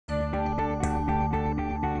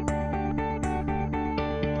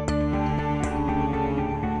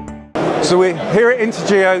So we're here at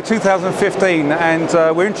InterGEO 2015 and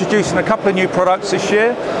we're introducing a couple of new products this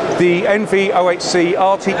year, the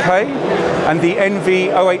NV08C-RTK and the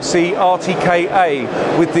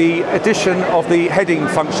NV08C-RTKA with the addition of the heading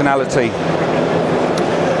functionality.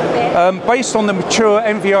 Based on the mature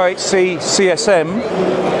NV08C CSM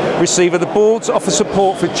receiver, the boards offer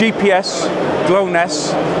support for GPS,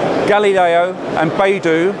 GLONASS, GALILEO and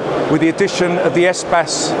BeiDou with the addition of the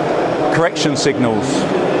SBAS correction signals.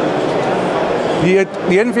 The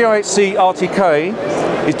NV08C-RTK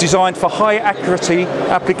is designed for high accuracy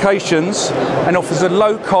applications and offers a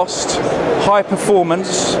low cost, high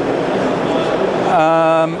performance,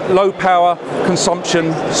 low power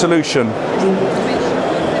consumption solution.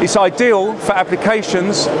 It's ideal for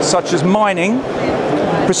applications such as mining,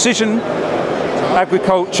 precision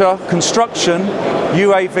agriculture, construction,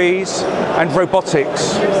 UAVs and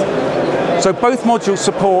robotics. So both modules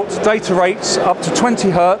support data rates up to 20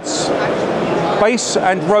 Hz, base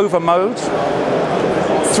and rover mode,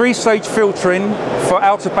 3-stage filtering for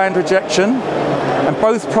out-of-band rejection, and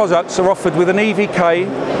both products are offered with an EVK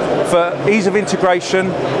for ease of integration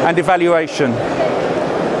and evaluation.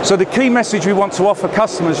 So the key message we want to offer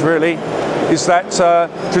customers really is that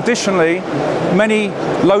traditionally many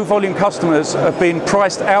low volume customers have been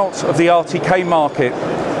priced out of the RTK market.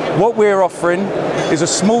 What we're offering is a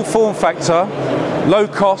small form factor, low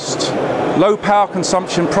cost, low power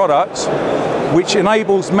consumption product which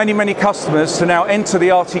enables many customers to now enter the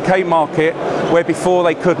RTK market where before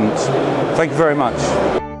they couldn't. Thank you very much.